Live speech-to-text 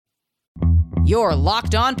Your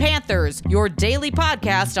Locked On Panthers, your daily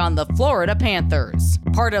podcast on the Florida Panthers.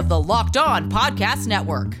 Part of the Locked On Podcast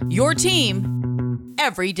Network. Your team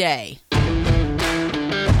every day.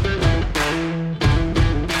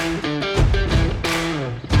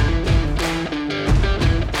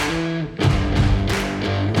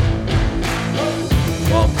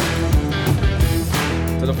 Welcome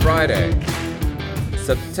to the Friday,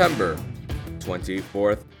 September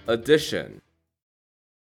 24th edition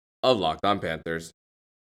of Locked On Panthers,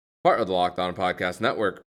 part of the Locked On Podcast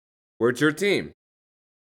Network, where it's your team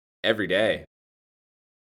every day.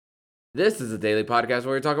 This is a daily podcast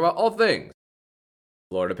where we talk about all things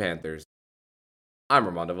Florida Panthers. I'm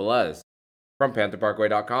Armando Velez from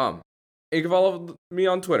PantherParkway.com. You can follow me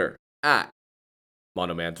on Twitter at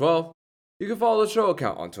MondoMan12. You can follow the show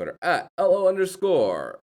account on Twitter at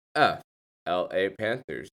LO_FLA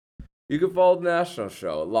Panthers. You can follow the national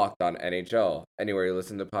show, Locked On NHL, anywhere you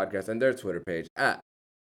listen to podcasts, and their Twitter page at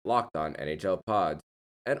Locked On NHL Pods.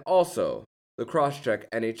 And also, the Crosscheck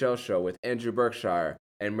NHL show with Andrew Berkshire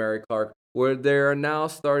and Mary Clark, where they are now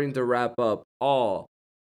starting to wrap up all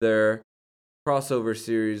their crossover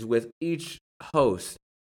series with each host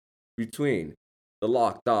between the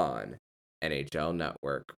Locked On NHL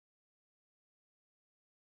Network.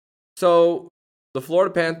 So, the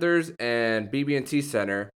Florida Panthers and BB&T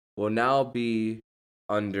Center will now be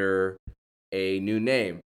under a new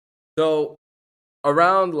name. So,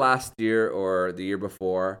 around last year or the year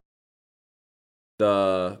before,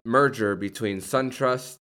 the merger between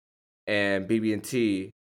SunTrust and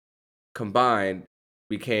BB&T combined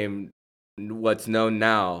became what's known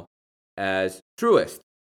now as Truist.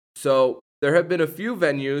 So, there have been a few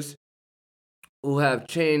venues who have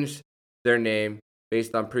changed their name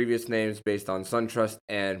based on previous names, based on SunTrust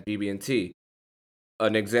and BB&T.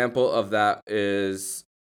 An example of that was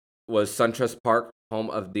SunTrust Park, home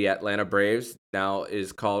of the Atlanta Braves, now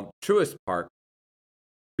is called Truist Park.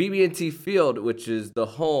 BB&T Field, which is the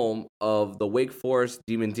home of the Wake Forest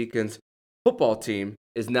Demon Deacons football team,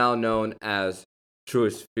 is now known as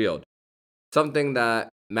Truist Field. Something that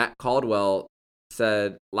Matt Caldwell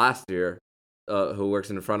said last year, who works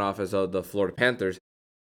in the front office of the Florida Panthers,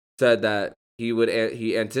 said that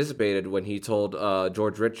he anticipated when he told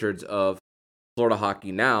George Richards of Florida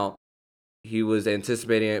Hockey Now, he was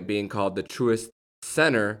anticipating it being called the Truist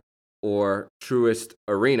Center or Truist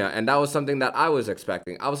Arena, and that was something that I was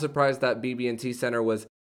expecting. I was surprised that BB&T Center was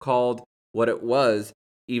called what it was,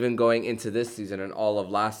 even going into this season and all of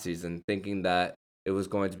last season, thinking that it was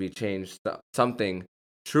going to be changed to something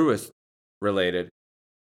Truist related.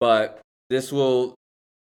 But this will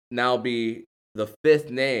now be the fifth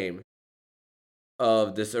name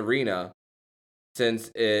of this arena since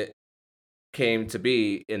it came to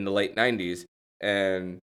be in the late 90s,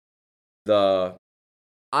 and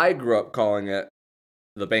I grew up calling it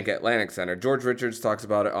the Bank Atlantic Center. George Richards talks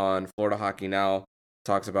about it on Florida Hockey Now,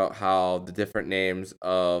 talks about how the different names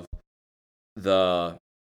of the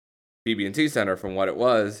BB&T Center from what it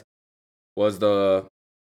was the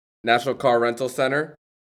National Car Rental Center,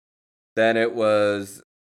 then it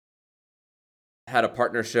had a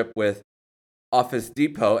partnership with Office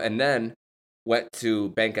Depot, and then went to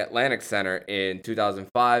Bank Atlantic Center in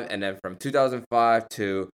 2005, and then from 2005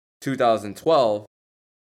 to 2012,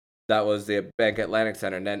 that was the Bank Atlantic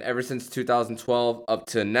Center. And then ever since 2012 up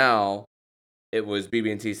to now, it was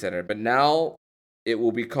BB&T Center. But now it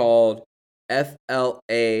will be called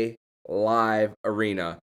FLA Live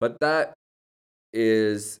Arena. But that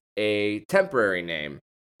is a temporary name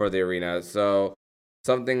for the arena. So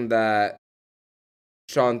something that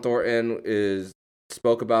Sean Thornton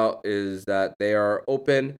spoke about is that they are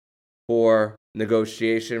open for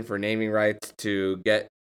negotiation for naming rights to get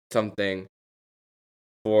something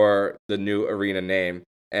for the new arena name.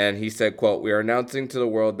 And he said, quote, "We are announcing to the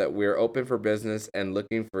world that we are open for business and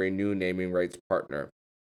looking for a new naming rights partner.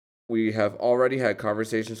 We have already had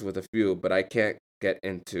conversations with a few, but I can't get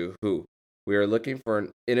into who. We are looking for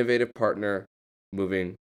an innovative partner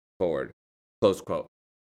moving forward." Close quote.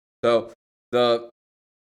 So the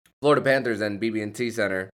Florida Panthers and BB&T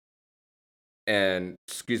Center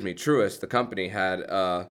Truist, the company, had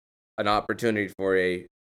an opportunity for a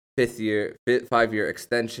 5-year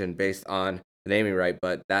extension based on the naming right,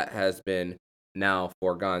 but that has been now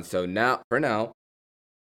foregone. So for now,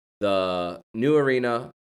 the new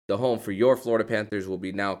arena, the home for your Florida Panthers, will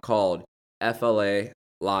be now called FLA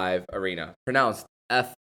Live Arena. Pronounced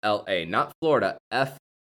FLA, not Florida,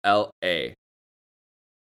 FLA.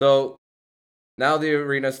 So now the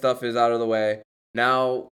arena stuff is out of the way.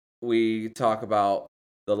 Now we talk about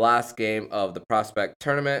the last game of the prospect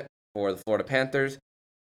tournament for the Florida Panthers.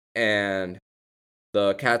 And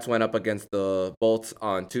The Cats went up against the Bolts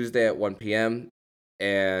on Tuesday at 1 p.m.,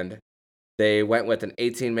 and they went with an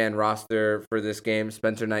 18-man roster for this game.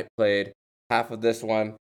 Spencer Knight played half of this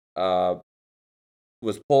one,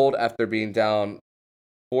 was pulled after being down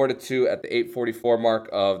 4-2 at the 8:44 mark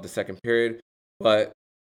of the second period, but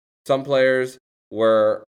some players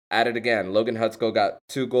were at it again. Logan Hutsko got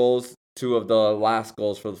 2 goals, 2 of the last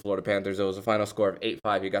goals for the Florida Panthers. It was a final score of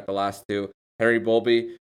 8-5. He got the last 2. Henry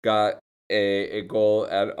Bowlby got a goal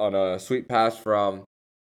on a sweep pass from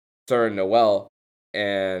Søren Noel,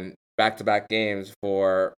 and back-to-back games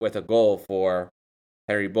with a goal for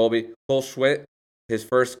Henry Bowlby. Cole Schwitt, his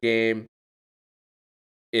first game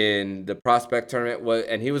in the prospect tournament,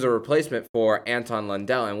 and he was a replacement for Anton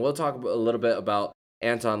Lundell, and we'll talk a little bit about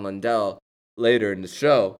Anton Lundell later in the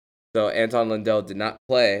show. So Anton Lundell did not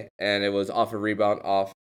play, and it was off a rebound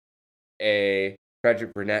off a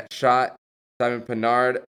Frederick Burnett shot. Simon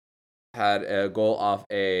Pennard had a goal off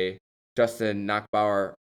a Justin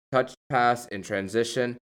Nachbauer touch pass in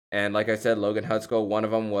transition. And like I said, Logan Hutsko, one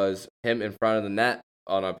of them was him in front of the net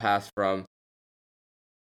on a pass from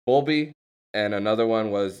Bowlby, and another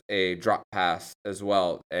one was a drop pass as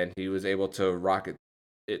well. And he was able to rocket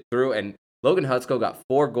it through. And Logan Hutsko got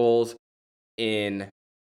 4 goals in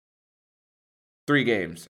 3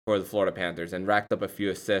 games for the Florida Panthers and racked up a few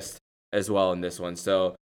assists as well in this one.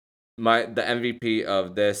 So the MVP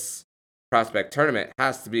of this prospect tournament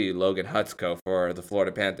has to be Logan Hutsko for the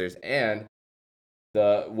Florida Panthers. And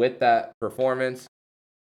with that performance,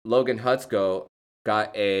 Logan Hutsko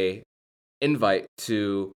got a invite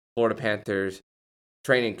to Florida Panthers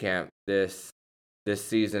training camp this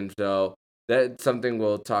season. So that's something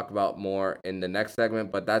we'll talk about more in the next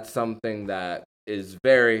segment, but that's something that is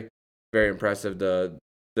very, very impressive. The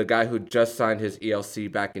guy who just signed his ELC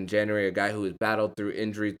back in January, a guy who has battled through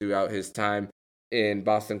injury throughout his time in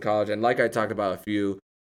Boston College, and like I talked about a few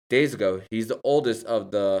days ago, he's the oldest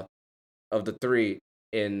of the 3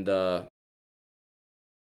 in the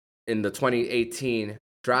 2018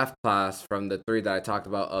 draft class, from the 3 that I talked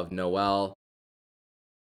about of Noel,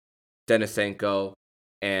 Denisenko,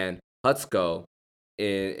 and Hutsko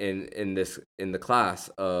in the class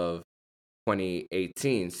of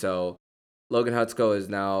 2018. So Logan Hutsko is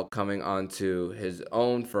now coming onto his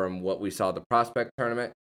own from what we saw the prospect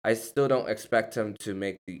tournament. I still don't expect him to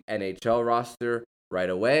make the NHL roster right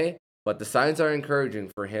away, but the signs are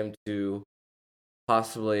encouraging for him to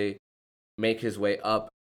possibly make his way up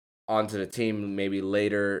onto the team maybe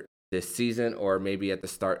later this season or maybe at the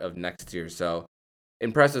start of next year. So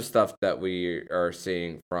impressive stuff that we are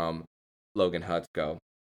seeing from Logan Hutsko.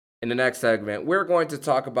 In the next segment, we're going to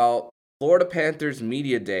talk about Florida Panthers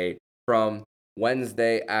Media Day from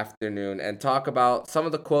Wednesday afternoon and talk about some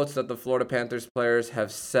of the quotes that the Florida Panthers players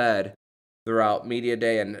have said throughout Media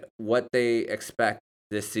Day and what they expect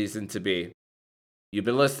this season to be. You've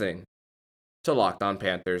been listening to Locked On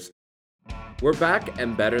Panthers. We're back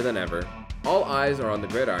and better than ever. All eyes are on the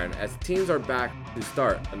gridiron as teams are back to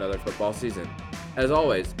start another football season. As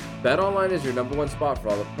always, BetOnline is your #1 spot for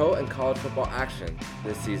all the pro and college football action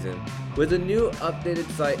this season. With a new updated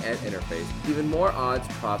site and interface, even more odds,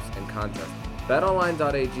 props, and contests,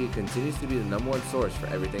 BetOnline.ag continues to be the #1 source for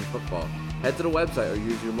everything football. Head to the website or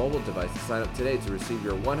use your mobile device to sign up today to receive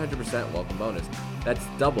your 100% welcome bonus. That's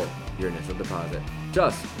double your initial deposit,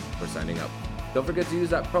 just for signing up. Don't forget to use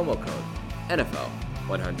that promo code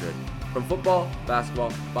NFL100. From football,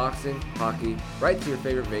 basketball, boxing, hockey, right to your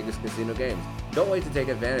favorite Vegas casino games. Don't wait to take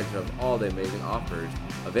advantage of all the amazing offers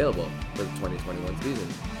available for the 2021 season.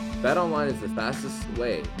 BetOnline is the fastest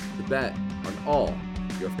way to bet on all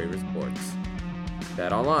your favorite sports.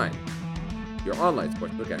 BetOnline, your online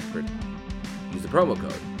sportsbook expert. Use the promo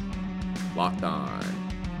code LOCKEDON.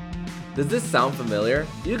 Does this sound familiar?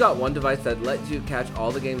 You got one device that lets you catch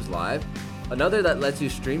all the games live, another that lets you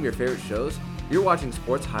stream your favorite shows. You're watching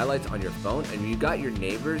sports highlights on your phone and you got your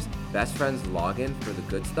neighbor's best friend's login for the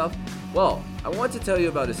good stuff? Well, I want to tell you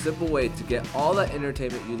about a simple way to get all that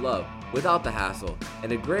entertainment you love without the hassle,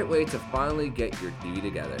 and a great way to finally get your TV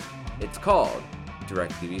together. It's called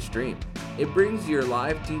DirecTV Stream. It brings your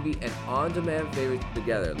live TV and on-demand favorites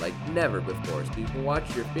together like never before, so you can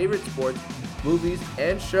watch your favorite sports, movies,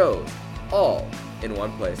 and shows all in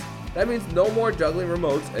one place. That means no more juggling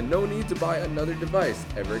remotes and no need to buy another device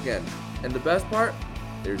ever again. And the best part?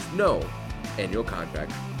 There's no annual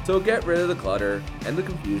contract. So get rid of the clutter and the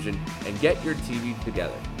confusion and get your TV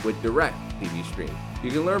together with DirecTV Stream.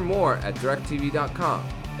 You can learn more at directtv.com.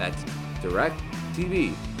 That's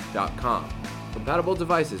directtv.com. Compatible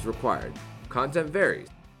devices required. Content varies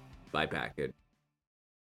by package.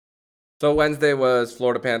 So Wednesday was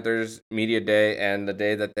Florida Panthers Media Day and the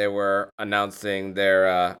day that they were announcing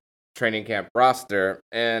their training camp roster.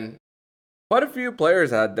 And quite a few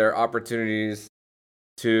players had their opportunities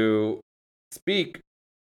to speak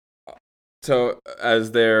to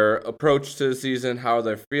as their approach to the season, how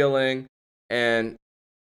they're feeling, and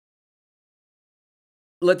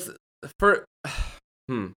let's for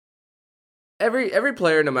every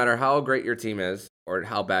player, no matter how great your team is or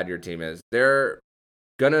how bad your team is, they're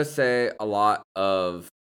gonna say a lot of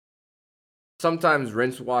sometimes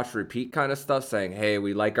rinse, wash, repeat kind of stuff, saying, "Hey,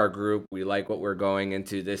 we like our group, we like what we're going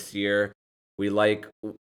into this year, we like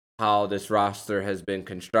how this roster has been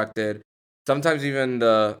constructed." Sometimes even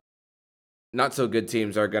the not so good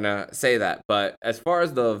teams are gonna say that. But as far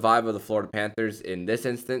as the vibe of the Florida Panthers in this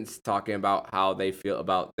instance, talking about how they feel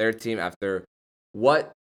about their team after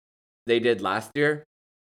what they did last year,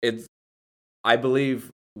 it's I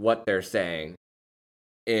believe what they're saying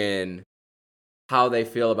in how they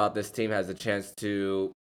feel about this team has a chance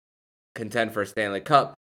to contend for a Stanley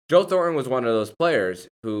Cup. Joe Thornton was one of those players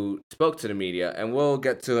who spoke to the media, and we'll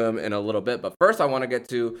get to him in a little bit. But first, I want to get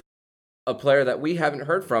to a player that we haven't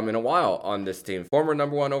heard from in a while on this team, former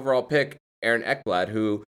number 1 overall pick, Aaron Ekblad,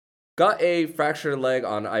 who got a fractured leg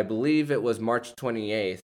on, I believe it was March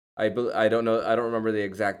 28th. I don't know. I don't remember the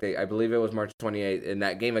exact date. I believe it was March 28th in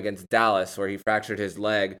that game against Dallas where he fractured his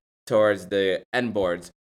leg towards the end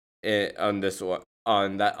boards on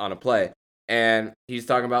a play. And he's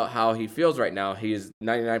talking about how he feels right now. He's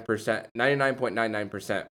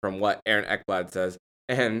 99.99% from what Aaron Ekblad says.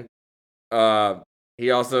 And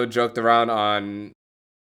he also joked around on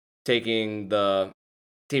taking the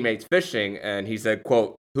teammates fishing, and he said,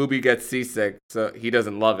 quote, "Hoobie gets seasick, so he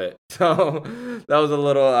doesn't love it." So that was a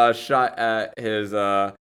little shot at his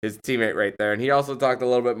teammate right there. And he also talked a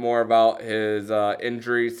little bit more about his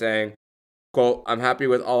injury, saying, quote, "I'm happy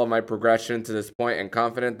with all of my progression to this point and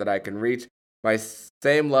confident that I can reach my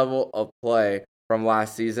same level of play from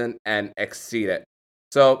last season and exceed it."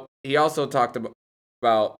 So he also talked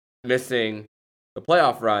about missing the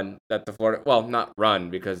playoff run that the Florida, well, not run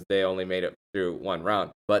because they only made it through one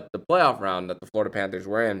round, but the playoff round that the Florida Panthers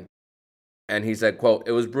were in. And he said, quote,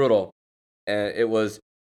 "It was brutal and it was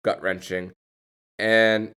gut-wrenching."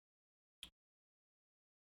 And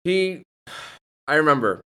I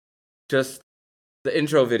remember just the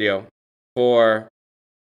intro video for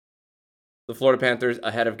the Florida Panthers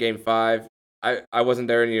ahead of Game 5. I wasn't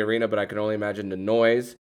there in the arena, but I can only imagine the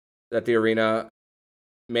noise that the arena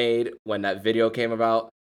made when that video came about.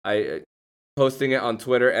 I posting it on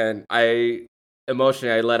Twitter, and I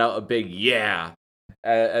emotionally let out a big yeah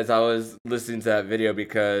as I was listening to that video,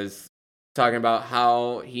 because talking about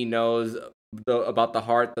how he knows about the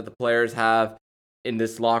heart that the players have in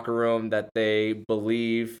this locker room, that they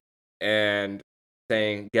believe, and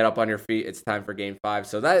saying, "Get up on your feet, it's time for Game 5."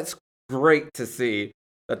 So that's great to see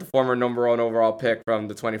that the former number 1 overall pick from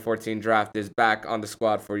the 2014 draft is back on the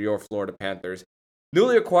squad for your Florida Panthers.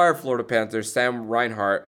 Newly acquired Florida Panthers Sam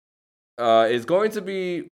Reinhart is going to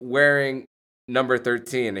be wearing number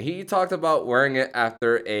 13. He talked about wearing it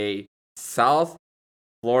after a South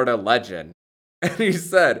Florida legend. And he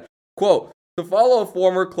said, quote, "To follow a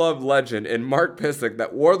former club legend in Mark Pysyk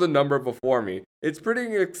that wore the number before me, it's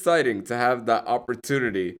pretty exciting to have that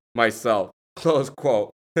opportunity myself." Close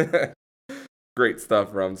quote. Great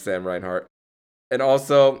stuff from Sam Reinhart. And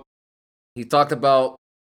also, he talked about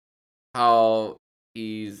how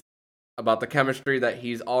about the chemistry that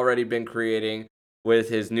he's already been creating with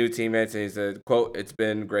his new teammates. And he said, quote, "It's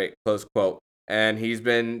been great," close quote. And he's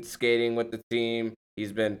been skating with the team.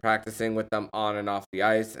 He's been practicing with them on and off the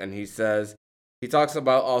ice. And he talks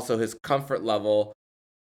about also his comfort level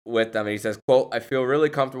with them. And he says, quote, "I feel really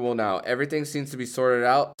comfortable now. Everything seems to be sorted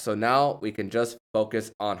out. So now we can just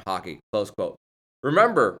focus on hockey," close quote.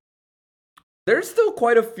 Remember, there's still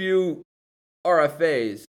quite a few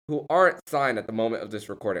RFAs who aren't signed at the moment of this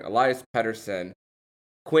recording. Elias Pettersson,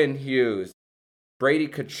 Quinn Hughes, Brady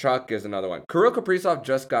Tkachuk is another one. Kirill Kaprizov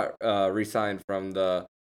just got re-signed from the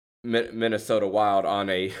Minnesota Wild on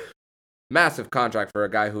a massive contract for a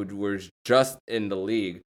guy who was just in the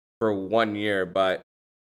league for 1 year, but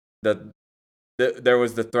there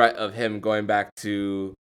was the threat of him going back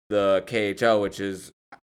to the KHL, which is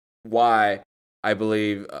why I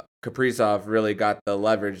believe Kaprizov really got the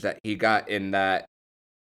leverage that he got in that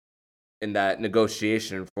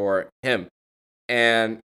negotiation for him.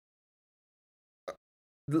 And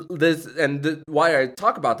why I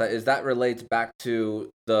talk about that is that relates back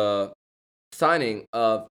to the signing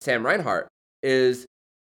of Sam Reinhart. Is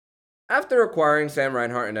after acquiring Sam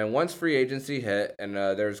Reinhart, and then once free agency hit and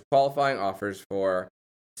there's qualifying offers for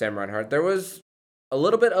Sam Reinhart, there was a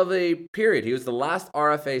little bit of a period. He was the last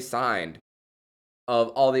RFA signed of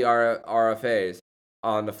all the RFAs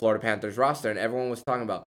on the Florida Panthers roster, and everyone was talking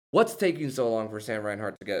about what's taking so long for Sam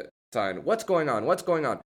Reinhart to get signed. What's going on? What's going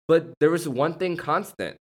on? But there was one thing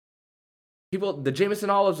constant. People, the Jameson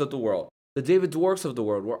Olives of the world, the David Dworks of the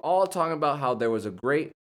world, were all talking about how there was a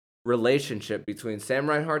great relationship between Sam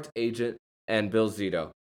Reinhart's agent and Bill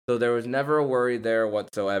Zito. So there was never a worry there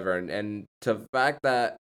whatsoever. And the fact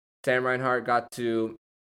that Sam Reinhart got to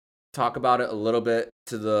talk about it a little bit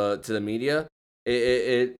to the media,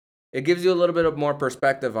 it gives you a little bit of more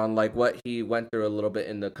perspective on like what he went through a little bit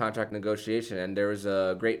in the contract negotiation. And there was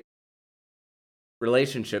a great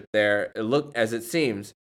relationship there. It looked, as it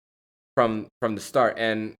seems, from the start.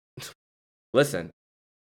 And listen,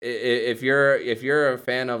 if you're a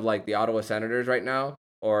fan of like the Ottawa Senators right now,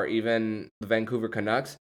 or even the Vancouver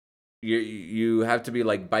Canucks, you have to be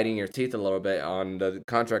like biting your teeth a little bit on the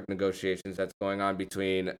contract negotiations that's going on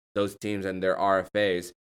between those teams and their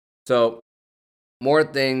RFAs. So more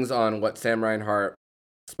things on what Sam Reinhart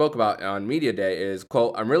spoke about on Media Day is,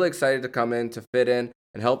 quote, "I'm really excited to come in to fit in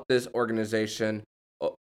and help this organization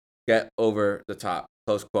get over the top,"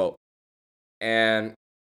 close quote. And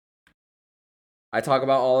I talk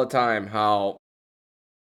about all the time how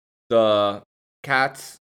the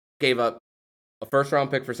Cats gave up a first-round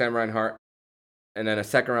pick for Sam Reinhart and then a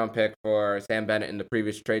second-round pick for Sam Bennett in the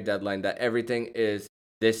previous trade deadline, that everything is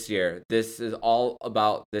this year. This is all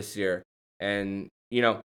about this year. And, you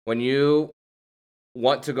know, when you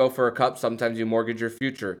want to go for a cup, sometimes you mortgage your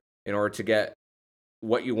future in order to get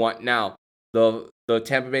what you want now. The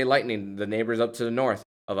Tampa Bay Lightning, the neighbors up to the north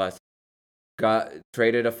of us, got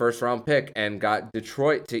traded a first-round pick and got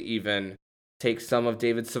Detroit to even take some of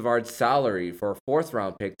David Savard's salary for a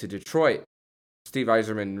fourth-round pick to Detroit. Steve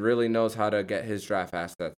Yzerman really knows how to get his draft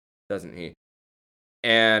assets, doesn't he?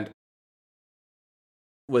 And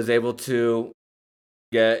was able to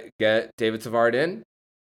get David Savard in,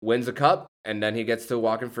 wins a cup, and then he gets to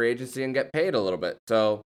walk in free agency and get paid a little bit.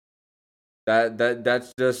 So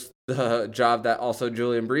that's just the job that also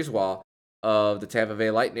Julian Breezewall of the Tampa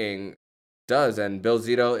Bay Lightning does. And Bill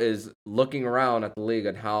Zito is looking around at the league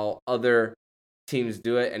and how other teams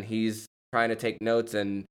do it, and he's trying to take notes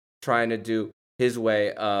and trying to do his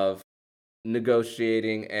way of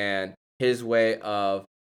negotiating and his way of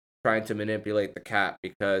trying to manipulate the cap.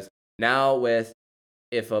 Because now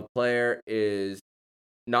if a player is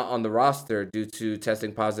not on the roster due to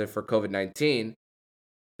testing positive for COVID-19,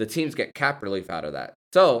 the teams get cap relief out of that.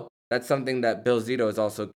 So that's something that Bill Zito is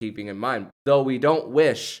also keeping in mind, though we don't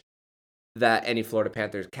wish that any Florida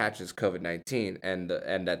Panthers catches COVID-19 and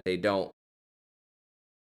that they don't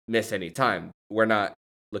miss any time. We're not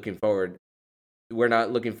looking forward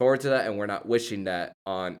to that, and we're not wishing that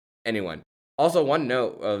on anyone. Also, one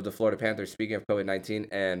note of the Florida Panthers, speaking of COVID-19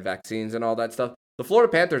 and vaccines and all that stuff, the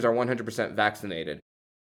Florida Panthers are 100% vaccinated.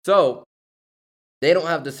 So they don't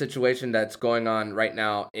have the situation that's going on right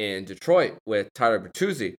now in Detroit with Tyler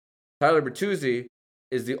Bertuzzi. Tyler Bertuzzi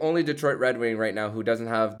is the only Detroit Red Wing right now who doesn't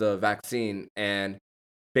have the vaccine, and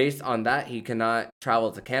based on that, he cannot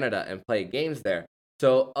travel to Canada and play games there.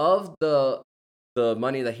 So of the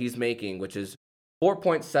money that he's making, which is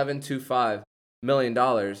 $4.725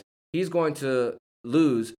 million, he's going to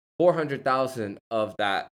lose $400,000 of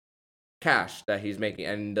that cash that he's making.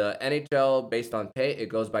 And the NHL, based on pay, it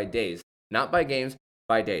goes by days, not by games,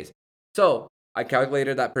 by days. So I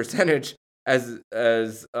calculated that percentage as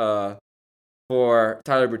for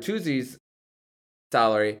Tyler Bertuzzi's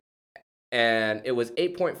salary, and it was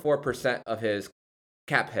 8.4% of his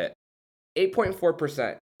cap hit.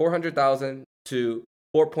 8.4%, 400,000 to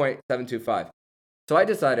 4.725. So I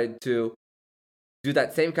decided to do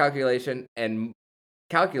that same calculation and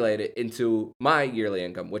calculate it into my yearly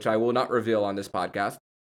income, which I will not reveal on this podcast.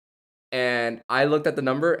 And I looked at the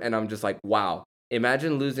number and I'm just like, wow,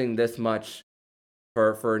 imagine losing this much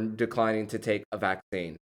for declining to take a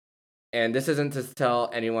vaccine. And this isn't to tell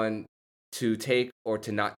anyone to take or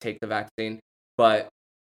to not take the vaccine, but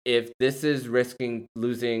if this is risking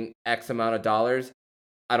losing X amount of dollars,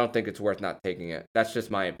 I don't think it's worth not taking it. That's just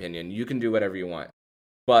my opinion. You can do whatever you want.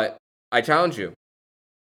 But I challenge you.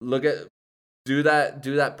 Do that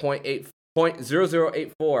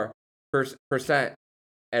 0.0084%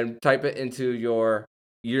 and type it into your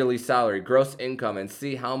yearly salary, gross income, and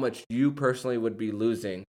see how much you personally would be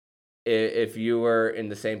losing if you were in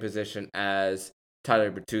the same position as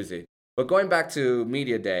Tyler Bertuzzi. But going back to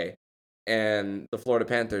Media Day and the Florida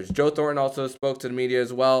Panthers, Joe Thornton also spoke to the media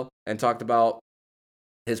as well and talked about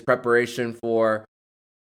his preparation for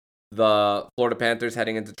the Florida Panthers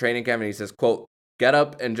heading into training camp. And he says, quote, "Get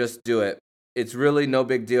up and just do it. It's really no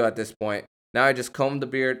big deal at this point. Now I just comb the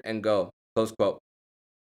beard and go. Close quote.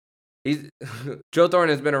 Joe Thornton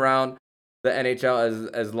has been around the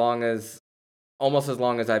NHL almost as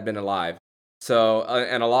long as I've been alive. So,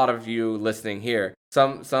 and a lot of you listening here,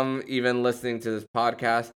 some even listening to this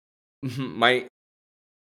podcast might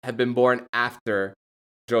have been born after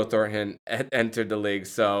Joe Thornton entered the league.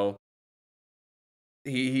 So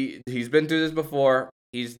he's been through this before.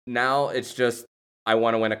 It's just, I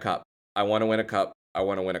want to win a cup. I want to win a cup. I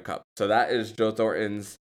want to win a cup. So that is Joe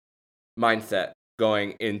Thornton's mindset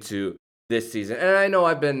going into this season. And I know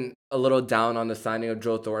I've been a little down on the signing of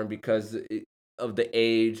Joe Thornton because of the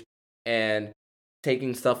age and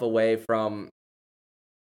taking stuff away from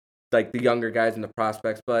like the younger guys and the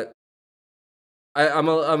prospects, but I'm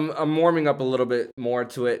warming up a little bit more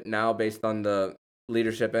to it now based on the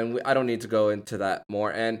leadership, and I don't need to go into that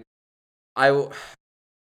more. And I'm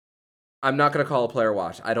not gonna call a player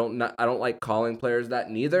wash. I don't like calling players that.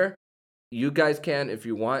 Neither you guys can if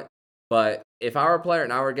you want, but if I were a player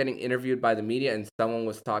and I were getting interviewed by the media and someone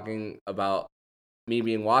was talking about me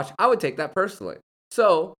being washed, I would take that personally.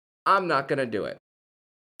 So I'm not gonna do it.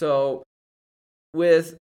 So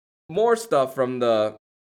with more stuff from the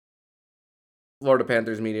Florida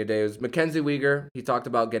Panthers media day, was Mackenzie Weegar. He talked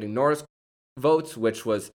about getting Norris votes, which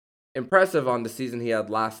was impressive on the season he had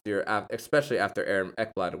last year, especially after Aaron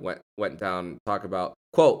Ekblad went down. Talk about,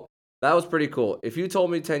 quote, that was pretty cool. If you told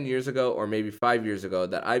me 10 years ago or maybe 5 years ago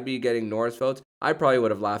that I'd be getting Norris votes, I probably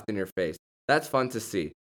would have laughed in your face. That's fun to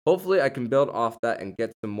see. Hopefully I can build off that and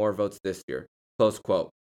get some more votes this year. Close quote.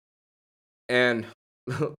 And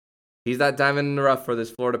he's that diamond in the rough for this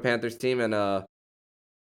Florida Panthers team, and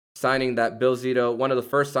signing that Bill Zito, one of the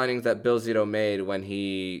first signings that Bill Zito made when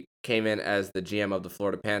he came in as the GM of the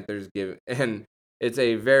Florida Panthers, and it's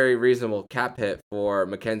a very reasonable cap hit for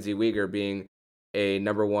Mackenzie Weegar being a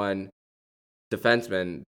number one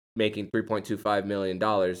defenseman, making $3.25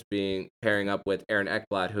 million, pairing up with Aaron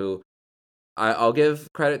Ekblad, who I'll give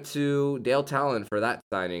credit to Dale Talon for that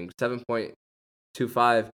signing,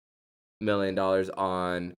 $7.25 million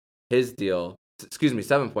on his deal.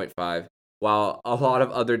 7.5. While a lot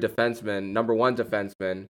of other defensemen, number one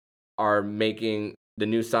defensemen, are making the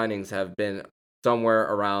new signings have been somewhere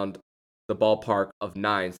around the ballpark of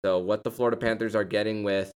 9. So what the Florida Panthers are getting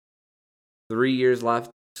with 4 years left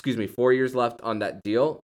on that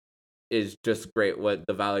deal is just great, what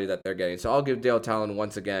the value that they're getting. So I'll give Dale Talon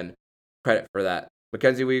once again credit for that.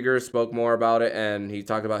 Mackenzie Weegar spoke more about it, and he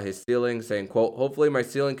talked about his ceiling, saying, quote, hopefully my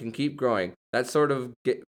ceiling can keep growing. That's sort of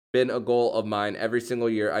been a goal of mine every single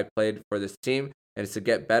year I played for this team, and it's to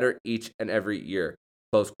get better each and every year,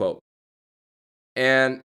 close quote.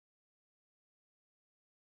 And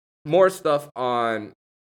more stuff on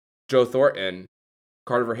Joe Thornton.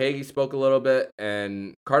 Carter Verhaeghe spoke a little bit,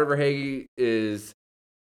 and Carter Verhaeghe is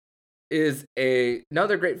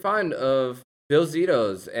another great find of Bill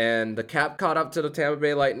Zito's, and the cap caught up to the Tampa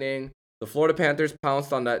Bay Lightning. The Florida Panthers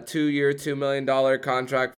pounced on that 2-year, $2 million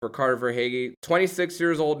contract for Carter Verhaeghe. 26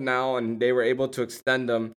 years old now, and they were able to extend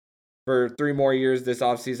him for 3 more years this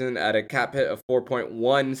offseason at a cap hit of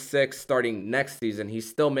 4.16 starting next season. He's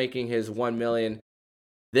still making his $1 million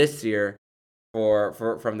this year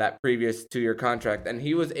from that previous 2-year contract. And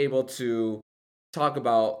he was able to talk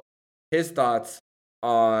about his thoughts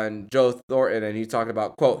on Joe Thornton, and he talked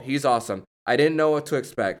about, quote, he's awesome. I didn't know what to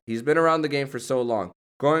expect. He's been around the game for so long.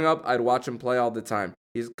 Growing up, I'd watch him play all the time.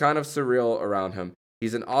 He's kind of surreal around him.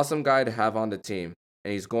 He's an awesome guy to have on the team,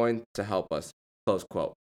 and he's going to help us, close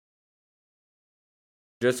quote.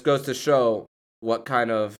 Just goes to show what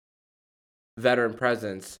kind of veteran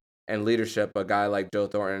presence and leadership a guy like Joe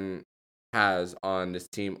Thornton has on this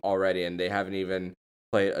team already, and they haven't even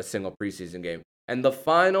played a single preseason game. And the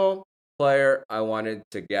final player I wanted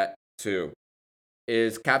to get to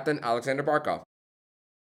is Captain Alexander Barkov.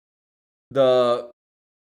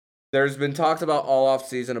 There's been talks about all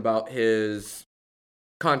offseason about his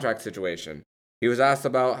contract situation. He was asked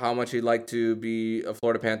about how much he'd like to be a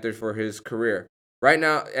Florida Panther for his career. Right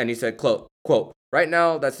now, and he said, quote, right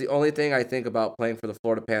now, that's the only thing I think about playing for the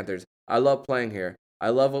Florida Panthers. I love playing here.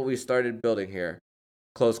 I love what we started building here,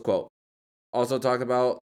 close quote. Also talked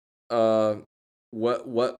about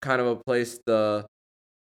what kind of a place the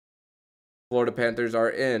Florida Panthers are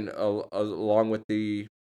in along with the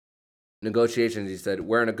negotiations. He said,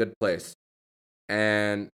 we're in a good place.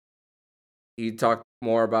 And he talked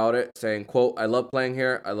more about it, saying, quote, I love playing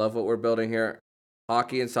here. I love what we're building here.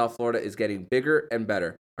 Hockey in South Florida is getting bigger and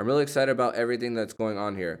better. I'm really excited about everything that's going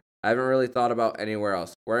on here. I haven't really thought about anywhere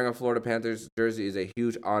else. Wearing a Florida Panthers jersey is a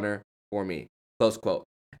huge honor for me, close quote.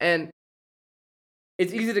 And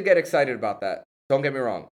it's easy to get excited about that. Don't get me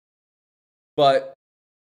wrong. But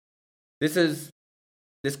this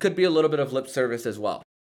could be a little bit of lip service as well.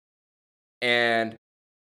 And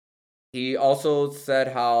he also said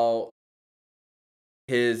how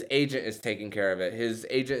his agent is taking care of it. His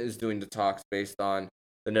agent is doing the talks based on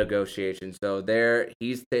the negotiations. So the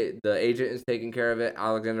agent is taking care of it.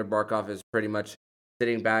 Alexander Barkov is pretty much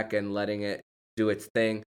sitting back and letting it do its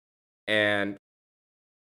thing. And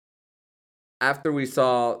after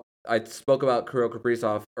I spoke about Kirill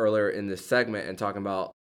Kaprizov earlier in this segment and talking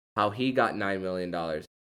about how he got $9 million.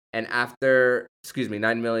 And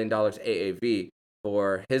 $9 million AAV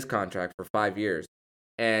for his contract for 5 years.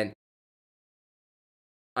 And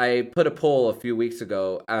I put a poll a few weeks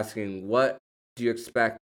ago asking, what do you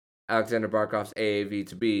expect Alexander Barkov's AAV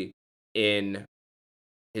to be in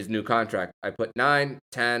his new contract? I put 9,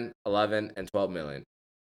 10, 11, and 12 million.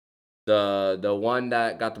 The one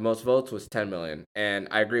that got the most votes was 10 million, and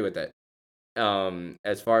I agree with it.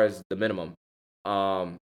 As far as the minimum,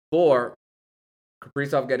 for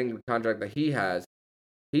Kaprizov getting the contract that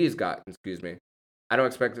he's got, I don't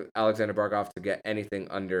expect Alexander Barkov to get anything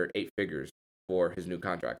under 8 figures for his new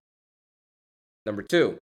contract. Number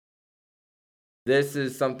 2, this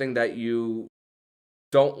is something that you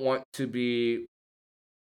don't want to be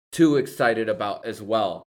too excited about as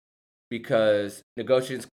well, because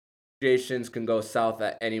negotiations can go south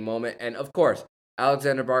at any moment. And of course,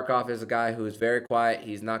 Alexander Barkov is a guy who is very quiet.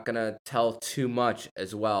 He's not going to tell too much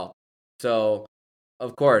as well. So,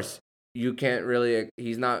 of course,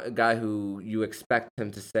 he's not a guy who you expect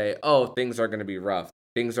him to say, oh, things are going to be rough.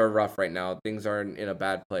 Things are rough right now. Things are in a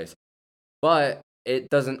bad place. But it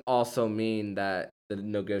doesn't also mean that the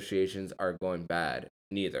negotiations are going bad,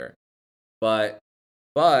 neither. But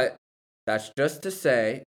that's just to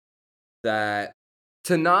say that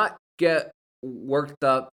to not get worked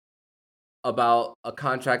up about a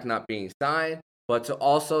contract not being signed, but to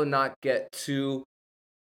also not get too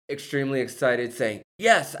extremely excited saying,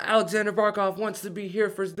 yes, Alexander Barkov wants to be here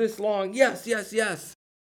for this long. Yes, yes, yes.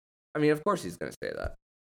 I mean, of course he's going to say that.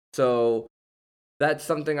 So that's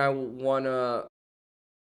something I want to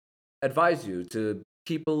advise you to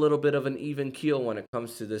keep a little bit of an even keel when it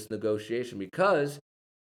comes to this negotiation, because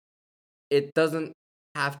it doesn't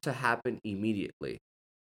have to happen immediately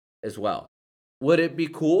as well. Would it be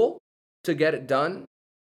cool to get it done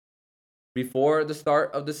before the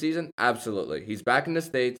start of the season? Absolutely. He's back in the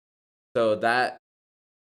States, so that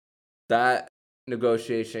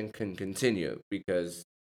negotiation can continue, because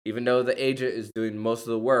even though the agent is doing most of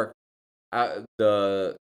the work,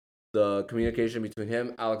 the communication between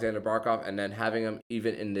him, Alexander Barkov, and then having him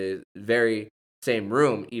even in the very same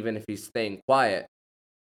room, even if he's staying quiet,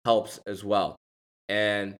 helps as well.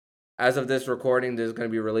 And as of this recording, this is going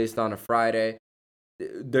to be released on a Friday.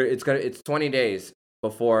 It's 20 days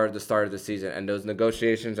before the start of the season, and those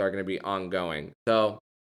negotiations are going to be ongoing. So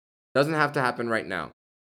it doesn't have to happen right now.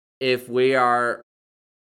 If we are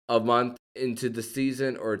a month into the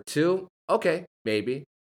season or 2, okay, maybe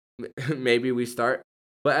we start.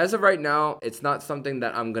 But as of right now, it's not something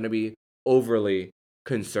that I'm going to be overly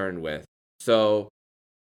concerned with. So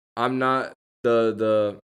I'm not,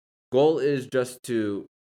 the goal is just to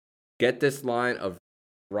get this line of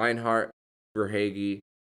Reinhart, Verhaeghe,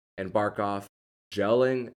 and Barkov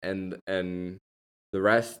gelling and the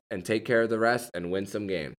rest, and take care of the rest and win some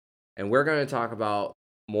games. And we're going to talk about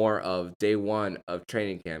more of day 1 of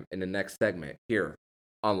training camp in the next segment here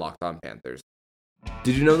on Locked On Panthers.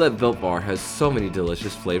 Did you know that Built Bar has so many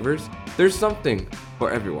delicious flavors? There's something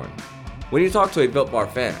for everyone. When you talk to a Built Bar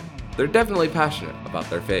fan, they're definitely passionate about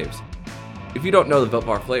their faves. If you don't know the Built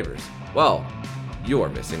Bar flavors, well, you are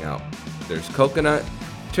missing out. There's coconut,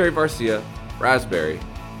 cherry barcia, raspberry,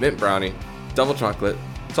 mint brownie, double chocolate,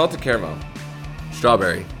 salted caramel,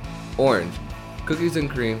 strawberry, orange, cookies and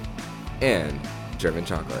cream, and German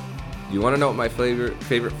chocolate. You want to know what my favorite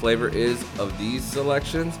flavor is of these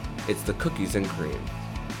selections? It's the cookies and cream.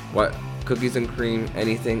 What? Cookies and cream,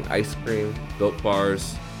 anything, ice cream, Built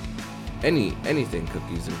Bars, anything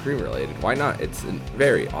cookies and cream related. Why not? It's a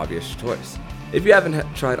very obvious choice. If you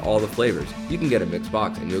haven't tried all the flavors, you can get a mixed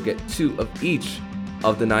box and you'll get 2 of each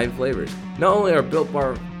of the 9 flavors. Not only are Built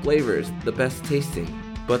Bar flavors the best tasting,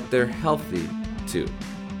 but they're healthy too.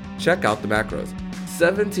 Check out the macros.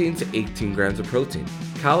 17 to 18 grams of protein,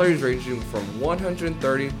 calories ranging from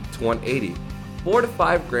 130 to 180, 4 to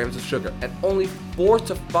 5 grams of sugar, and only 4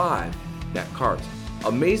 to 5 net carbs.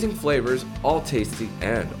 Amazing flavors, all tasty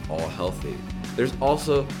and all healthy. There's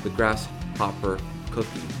also the grasshopper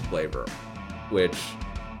cookie flavor, which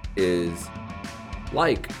is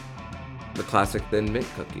like the classic Thin Mint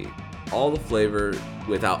cookie. All the flavor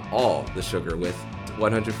without all the sugar with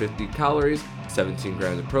 150 calories, 17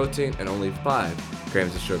 grams of protein, and only 5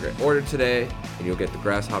 grams of sugar. Order today, and you'll get the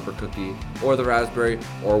grasshopper cookie or the raspberry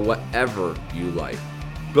or whatever you like.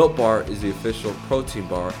 Built Bar is the official protein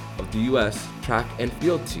bar of the U.S. track and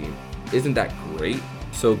field team. Isn't that great?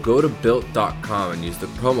 So go to Built.com and use the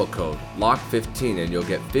promo code LOCK15 and you'll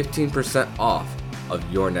get 15% off of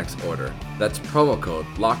your next order. That's promo code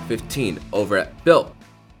LOCK15 over at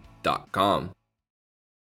Built.com.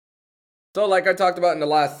 So like I talked about in the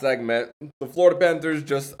last segment, the Florida Panthers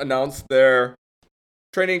just announced their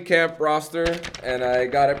training camp roster, and I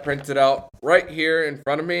got it printed out right here in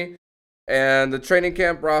front of me. And the training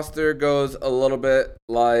camp roster goes a little bit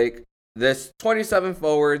like this: 27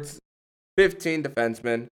 forwards, 15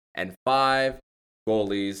 defensemen, and 5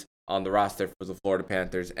 goalies on the roster for the Florida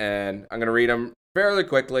Panthers. And I'm going to read them fairly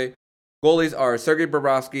quickly. Goalies are Sergei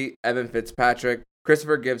Bobrovsky, Evan Fitzpatrick,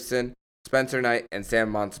 Christopher Gibson, Spencer Knight, and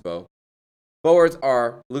Sam Monspo. Forwards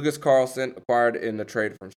are Lucas Carlson, acquired in the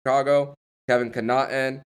trade from Chicago, Kevin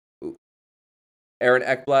Connauton, Aaron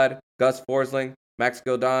Ekblad, Gus Forsling, Max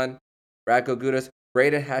Godin, Radko Gudas,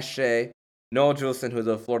 Braden Hache, Noah Juleson, who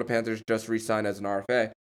the Florida Panthers just re-signed as an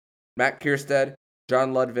RFA, Matt Kierstead,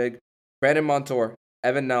 John Ludwig, Brandon Montour,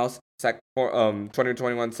 Evan Nels,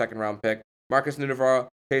 2021 second-round pick, Marcus Nunavara,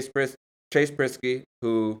 Chase Prisky,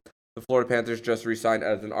 who the Florida Panthers just re-signed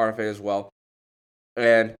as an RFA as well,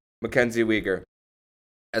 and Mackenzie Weegar.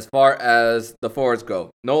 As far as the forwards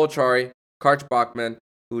go, Noel Acciari, Karch Bachman,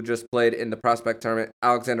 who just played in the prospect tournament,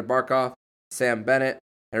 Alexander Barkov, Sam Bennett,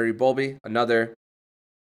 Henry Bolby, another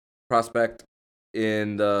prospect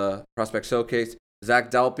in the prospect showcase,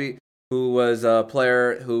 Zach Dalpe, who was a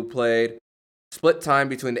player who played split time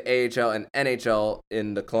between the AHL and NHL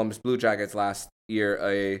in the Columbus Blue Jackets last year,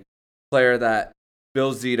 a player that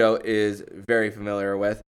Bill Zito is very familiar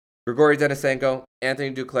with. Grigory Denisenko,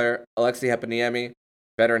 Anthony Duclair, Alexei Heponiemi,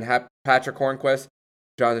 veteran Patrick Hornquist,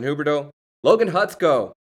 Jonathan Huberdeau, Logan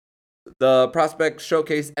Hutsko, the prospect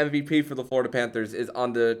showcase MVP for the Florida Panthers, is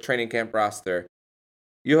on the training camp roster.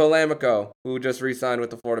 Juho Lammikko, who just re-signed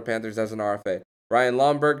with the Florida Panthers as an RFA. Ryan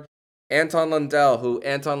Lomberg, Anton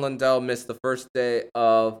Lundell missed the first day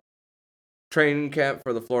of training camp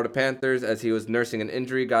for the Florida Panthers as he was nursing an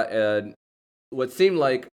injury, got what seemed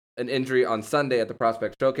like an injury on Sunday at the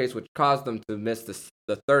prospect showcase, which caused him to miss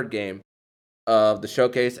the third game of the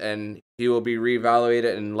showcase, and he will be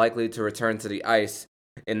reevaluated and likely to return to the ice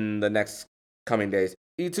in the next coming days.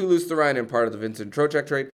 Eetu Luostarinen, part of the Vincent Trocheck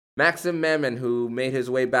trade. Maxim Mammon, who made his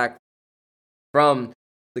way back from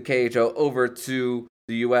the KHL over to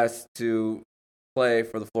the U.S. to play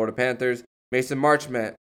for the Florida Panthers. Mason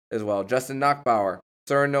Marchment as well. Justin Knockbauer.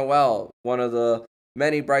 Søren Noel, one of the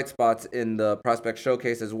many bright spots in the prospect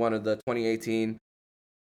showcase as one of the 2018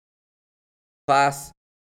 class.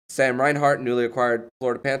 Sam Reinhart, newly acquired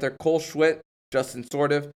Florida Panther. Cole Schwitt, Justin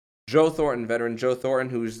Sordiv, Joe Thornton, veteran Joe Thornton,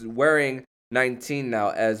 who's wearing 19 now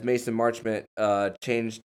as Mason Marchment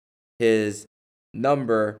changed his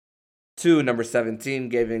number to number 17,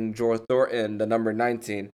 giving Joe Thornton the number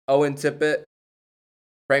 19. Owen Tippett,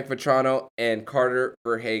 Frank Vetrano, and Carter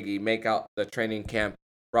Verhaeghe make out the training camp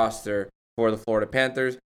roster for the Florida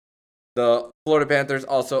Panthers. The Florida Panthers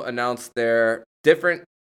also announced their different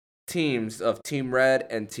teams of Team Red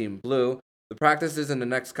and Team Blue. The practices in the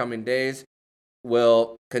next coming days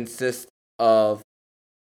will consist of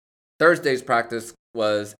Thursday's practice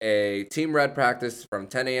was a Team Red practice from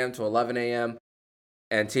 10 a.m. to 11 a.m.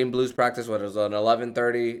 and Team Blues practice was an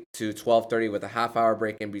 11:30 to 12:30 with a half-hour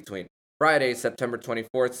break in between. Friday, September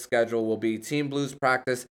 24th, schedule will be Team Blues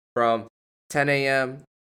practice from 10 a.m.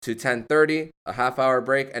 to 10:30, a half-hour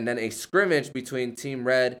break, and then a scrimmage between Team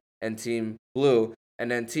Red and Team Blue. And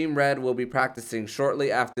then Team Red will be practicing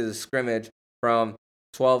shortly after the scrimmage from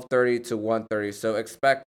 12:30 to 1:30. So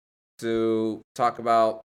expect to talk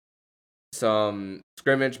about some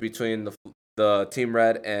scrimmage between the Team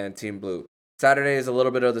Red and Team Blue. Saturday is a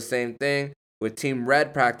little bit of the same thing, with Team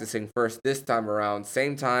Red practicing first this time around,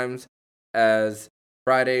 same times as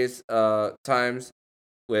Friday's times,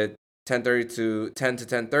 with 10 to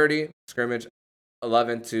 10:30, scrimmage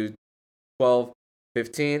 11 to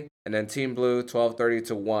 12:15, and then Team Blue 12:30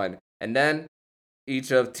 to 1. And then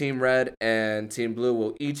each of Team Red and Team Blue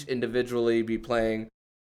will each individually be playing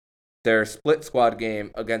their split squad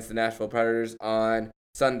game against the Nashville Predators on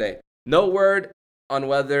Sunday. No word on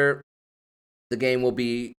whether the game will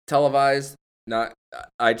be televised.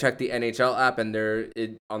 I checked the NHL app, and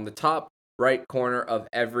on the top right corner of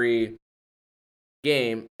every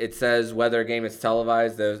game, it says whether a game is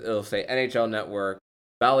televised. It'll say NHL Network,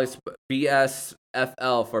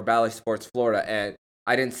 BSFL for Bally Sports Florida, and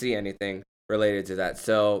I didn't see anything related to that.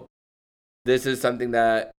 So this is something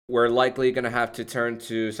that we're likely going to have to turn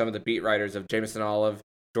to some of the beat writers of Jameson Olive,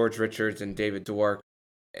 George Richards, and David Dwork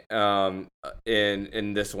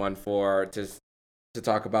in this one to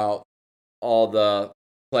talk about all the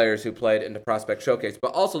players who played in the Prospect Showcase.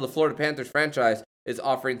 But also the Florida Panthers franchise is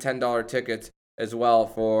offering $10 tickets as well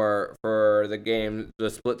for the game, the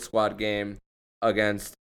split squad game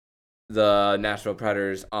against the Nashville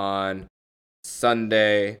Predators on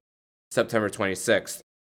Sunday, September 26th.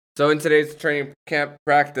 So in today's training camp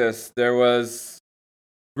practice, there was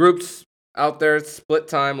groups out there, split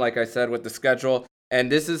time, like I said, with the schedule.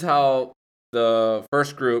 And this is how the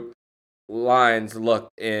first group lines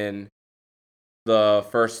looked in the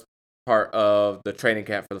first part of the training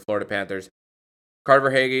camp for the Florida Panthers. Carter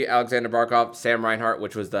Verhaeghe, Alexander Barkov, Sam Reinhart,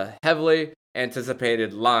 which was the heavily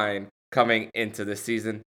anticipated line coming into this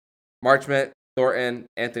season. Marchment, Thornton,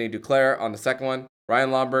 Anthony Duclair on the second one.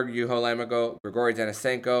 Ryan Lomberg, Juho Lamago, Grigory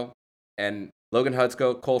Denisenko, and Logan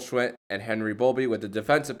Hudsko, Cole Schwindt, and Henry Bolby, with the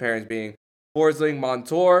defensive pairings being Forsling,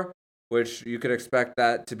 Montour, which you could expect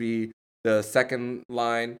that to be the second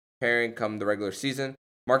line pairing come the regular season.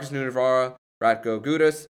 Marcus Nunavara, Radko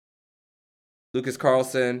Gudas, Lucas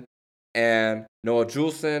Carlson, and Noah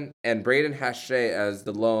Juleson, and Braden Hache as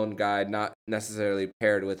the lone guy, not necessarily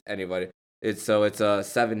paired with anybody. It's a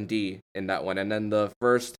 7D in that one. And then the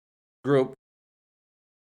first group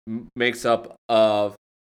makes up of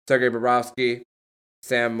Sergei Bobrovsky,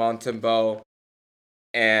 Sam Montembeault,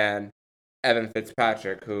 and Evan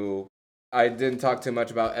Fitzpatrick, who I didn't talk too much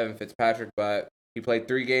about Evan Fitzpatrick, but he played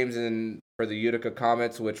 3 games for the Utica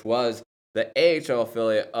Comets, which was the AHL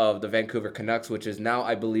affiliate of the Vancouver Canucks, which is now,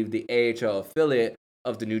 I believe, the AHL affiliate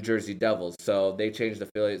of the New Jersey Devils. So they changed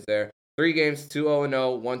affiliates there. 3 games, 2-0-0,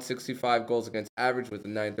 165 goals against average with a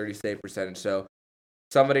 .930 save percentage. So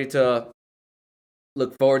somebody to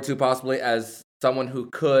look forward to possibly as someone who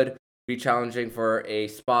could be challenging for a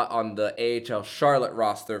spot on the AHL Charlotte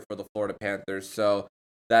roster for the Florida Panthers. So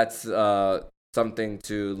that's something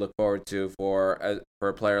to look forward to for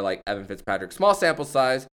a player like Evan Fitzpatrick. Small sample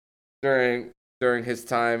size during his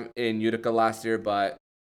time in Utica last year, but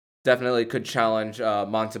definitely could challenge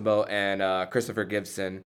Montembeault and Christopher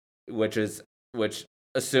Gibson, which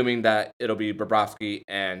assuming that it'll be Bobrovsky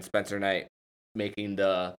and Spencer Knight making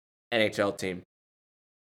the NHL team.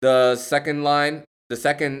 The second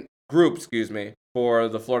group, for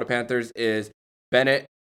the Florida Panthers is Bennett,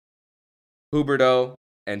 Huberdeau,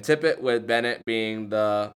 and Tippett, with Bennett being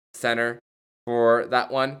the center for that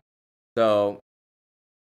one. So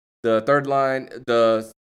the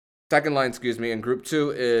second line, in Group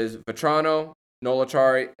 2 is Vetrano, Nola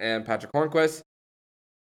Chari, and Patrick Hornquist.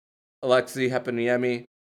 Alexei Heponiemi,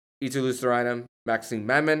 Eetu Luostarinen, Maxime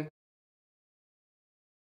Mamin,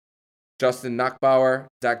 Justin Nachbauer,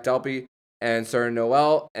 Zach Delpy, and Sir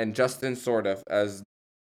Noel, and Justin Sordoff as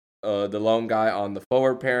the lone guy on the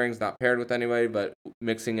forward pairings, not paired with anybody, but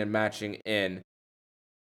mixing and matching in.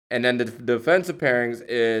 And then the defensive pairings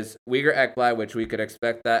is Uyghur Ekblad, which we could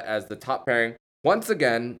expect that as the top pairing once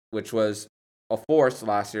again, which was a force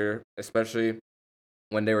last year, especially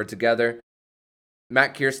when they were together.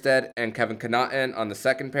 Matt Kierstead and Kevin Connaughton on the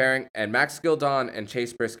second pairing, and Max Gildon and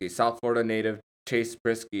Chase Brisky, South Florida native Chase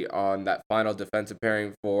Brisky, on that final defensive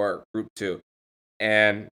pairing for Group 2.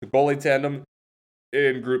 And the goalie tandem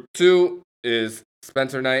in Group 2 is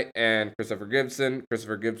Spencer Knight and Christopher Gibson.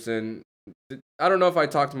 Christopher Gibson, I don't know if I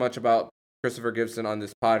talked much about Christopher Gibson on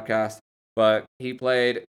this podcast, but he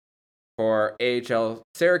played for AHL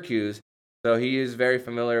Syracuse, so he is very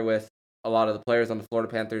familiar with a lot of the players on the Florida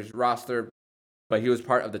Panthers roster, but he was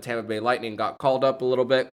part of the Tampa Bay Lightning, got called up a little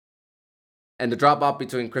bit. And the drop-off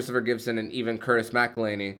between Christopher Gibson and even Curtis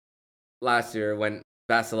McElhinney last year, when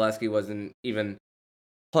Vasilevsky wasn't even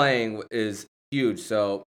playing, is huge.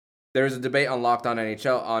 So there's a debate on Locked On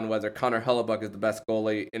NHL on whether Connor Hellebuyck is the best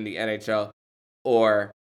goalie in the NHL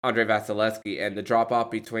or Andrei Vasilevsky. And the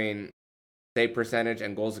drop-off between save percentage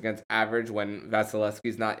and goals against average when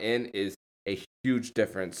Vasilevsky's not in is a huge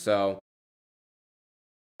difference. So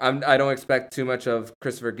I don't expect too much of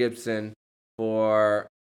Christopher Gibson for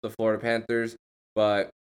the Florida Panthers, but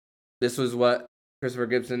this was what Christopher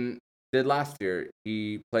Gibson did last year.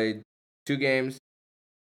 He played 2 games,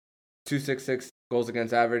 266 goals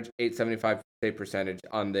against average, 875 save percentage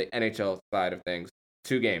on the NHL side of things.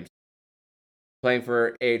 2 games. Playing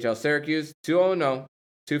for AHL Syracuse, 2-0-0,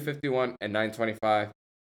 251, and 925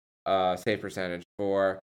 save percentage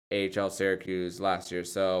for AHL Syracuse last year.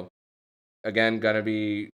 So, again, going to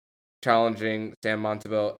be challenging Sam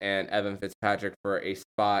Montembeault and Evan Fitzpatrick for a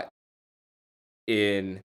spot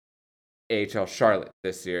in AHL Charlotte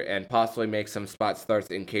this year, and possibly make some spot starts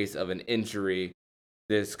in case of an injury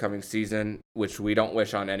this coming season, which we don't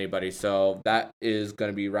wish on anybody. So that is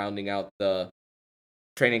going to be rounding out the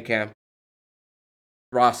training camp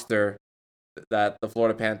roster that the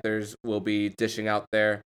Florida Panthers will be dishing out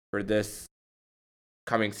there for this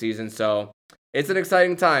coming season. So it's an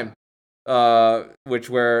exciting time, which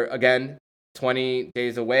we're, again, 20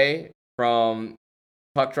 days away from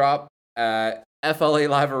puck drop at FLA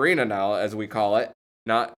Live Arena now, as we call it,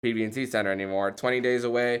 not BB&T Center anymore. 20 days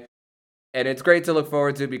away. And it's great to look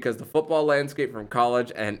forward to because the football landscape from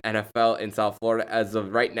college and NFL in South Florida as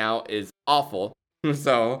of right now is awful.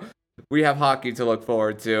 So we have hockey to look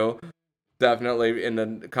forward to definitely in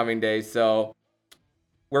the coming days. So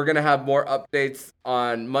we're going to have more updates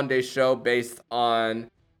on Monday's show based on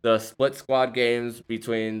the split squad games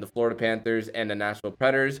between the Florida Panthers and the Nashville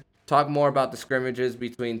Predators. Talk more about the scrimmages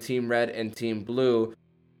between Team Red and Team Blue,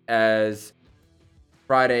 as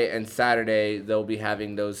Friday and Saturday they'll be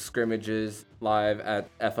having those scrimmages live at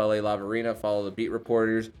FLA Live Arena. Follow the beat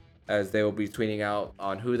reporters as they will be tweeting out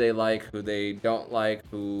on who they like, who they don't like,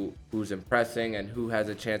 who's impressing, and who has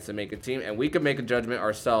a chance to make a team. And we can make a judgment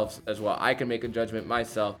ourselves as well. I can make a judgment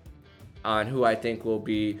myself on who I think will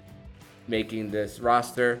be making this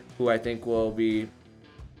roster, who I think will be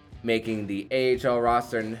making the AHL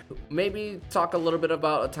roster, and maybe talk a little bit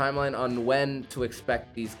about a timeline on when to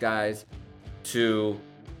expect these guys to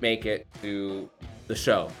make it to the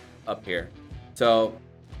show up here. So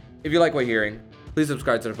if you like what you're hearing, please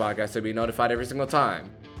subscribe to the podcast so you'll be notified every single time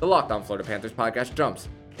the Locked On Florida Panthers podcast jumps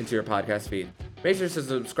into your podcast feed. Make sure to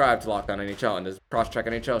subscribe to Locked On NHL and the Cross-Check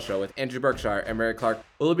NHL show with Andrew Berkshire and Mary Clark.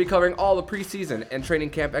 We'll be covering all the preseason and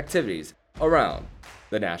training camp activities around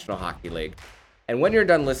the National Hockey League. And when you're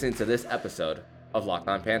done listening to this episode of Locked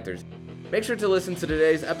On Panthers, make sure to listen to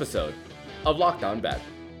today's episode of Locked On Bet.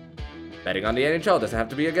 Betting on the NHL doesn't have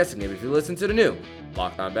to be a guessing game if you listen to the new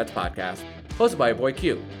Locked On Bets podcast, hosted by your boy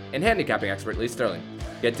Q and handicapping expert Lee Sterling.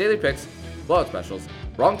 Get daily picks, blowout specials,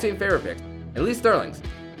 wrong team favorite picks, and Lee Sterling's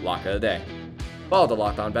Lock of the Day. Follow the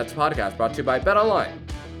Locked On Bets podcast brought to you by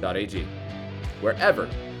BetOnline.ag, wherever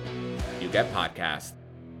you get podcasts.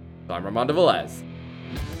 So I'm Armando Velez,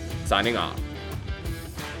 signing off.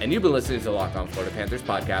 And you've been listening to the Locked On Florida Panthers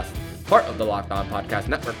podcast, part of the Locked On Podcast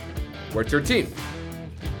Network, where it's your team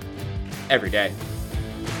every day.